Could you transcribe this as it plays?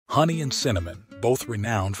Honey and cinnamon, both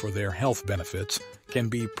renowned for their health benefits, can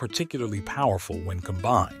be particularly powerful when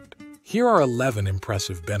combined. Here are 11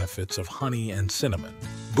 impressive benefits of honey and cinnamon.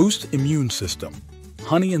 Boost immune system.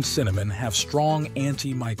 Honey and cinnamon have strong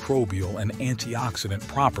antimicrobial and antioxidant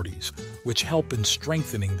properties, which help in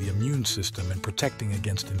strengthening the immune system and protecting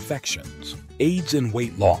against infections. Aids in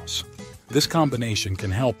weight loss. This combination can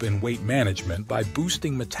help in weight management by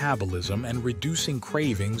boosting metabolism and reducing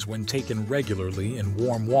cravings when taken regularly in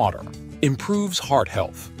warm water. Improves heart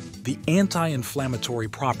health. The anti-inflammatory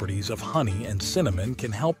properties of honey and cinnamon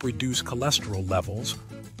can help reduce cholesterol levels,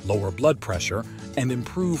 lower blood pressure, and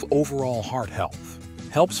improve overall heart health.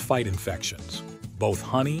 Helps fight infections. Both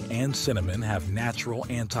honey and cinnamon have natural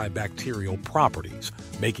antibacterial properties,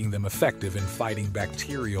 making them effective in fighting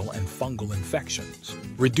bacterial and fungal infections.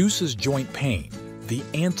 Reduces joint pain. The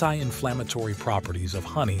anti-inflammatory properties of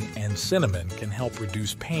honey and cinnamon can help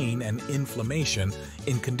reduce pain and inflammation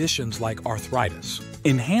in conditions like arthritis.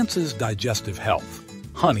 Enhances digestive health.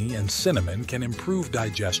 Honey and cinnamon can improve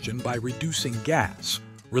digestion by reducing gas,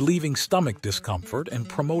 relieving stomach discomfort, and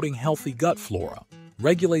promoting healthy gut flora.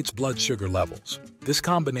 Regulates blood sugar levels. This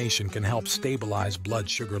combination can help stabilize blood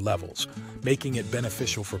sugar levels, making it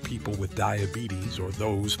beneficial for people with diabetes or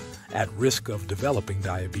those at risk of developing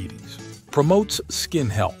diabetes. Promotes skin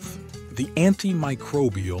health. The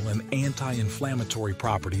antimicrobial and anti-inflammatory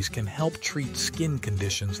properties can help treat skin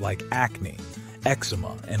conditions like acne,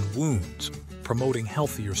 eczema, and wounds, promoting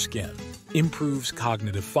healthier skin. Improves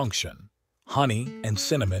cognitive function. Honey and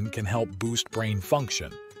cinnamon can help boost brain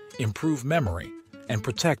function, improve memory, and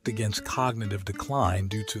protect against cognitive decline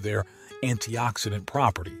due to their antioxidant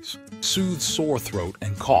properties. Soothes sore throat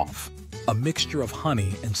and cough. A mixture of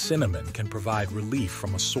honey and cinnamon can provide relief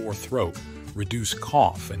from a sore throat, reduce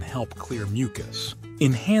cough, and help clear mucus.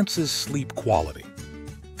 Enhances sleep quality.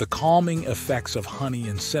 The calming effects of honey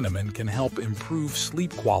and cinnamon can help improve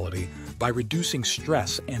sleep quality by reducing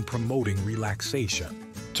stress and promoting relaxation.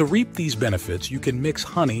 To reap these benefits, you can mix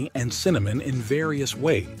honey and cinnamon in various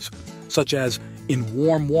ways, such as in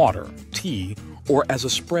warm water, tea, or as a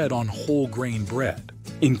spread on whole grain bread.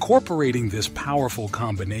 Incorporating this powerful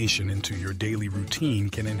combination into your daily routine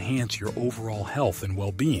can enhance your overall health and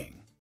well-being.